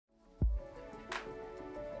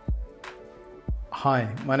Hi,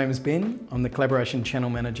 my name is Ben. I'm the Collaboration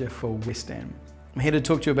Channel Manager for Westam. I'm here to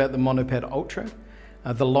talk to you about the Mondopad Ultra.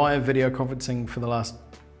 The live video conferencing for the last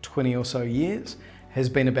 20 or so years has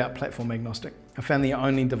been about platform agnostic. I found the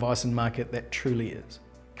only device in market that truly is.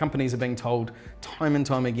 Companies are being told time and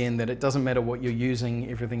time again that it doesn't matter what you're using,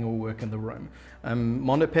 everything will work in the room.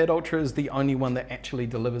 Mondopad Ultra is the only one that actually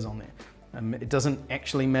delivers on that. It doesn't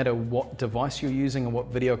actually matter what device you're using or what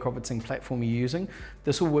video conferencing platform you're using.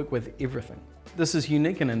 This will work with everything. This is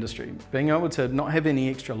unique in industry. Being able to not have any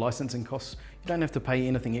extra licensing costs, you don't have to pay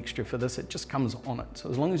anything extra for this, it just comes on it. So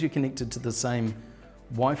as long as you're connected to the same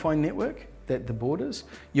Wi-Fi network that the board is,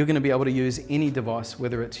 you're going to be able to use any device,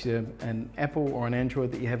 whether it's an Apple or an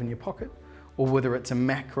Android that you have in your pocket, or whether it's a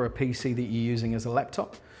Mac or a PC that you're using as a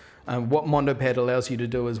laptop. What Mondopad allows you to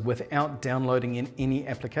do is, without downloading in any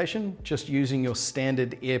application, just using your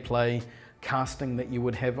standard AirPlay casting that you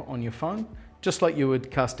would have on your phone, just like you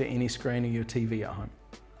would cast to any screen of your TV at home.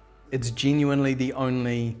 It's genuinely the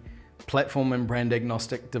only platform and brand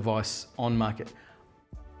agnostic device on market.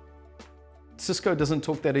 Cisco doesn't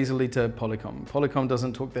talk that easily to Polycom. Polycom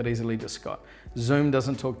doesn't talk that easily to Skype. Zoom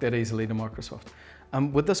doesn't talk that easily to Microsoft.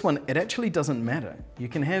 With this one, it actually doesn't matter. You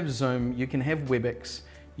can have Zoom, you can have WebEx,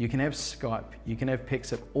 you can have Skype, you can have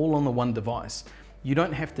Pexip, all on the one device. You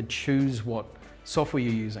don't have to choose what software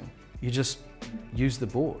you're using. You just use the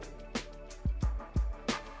board.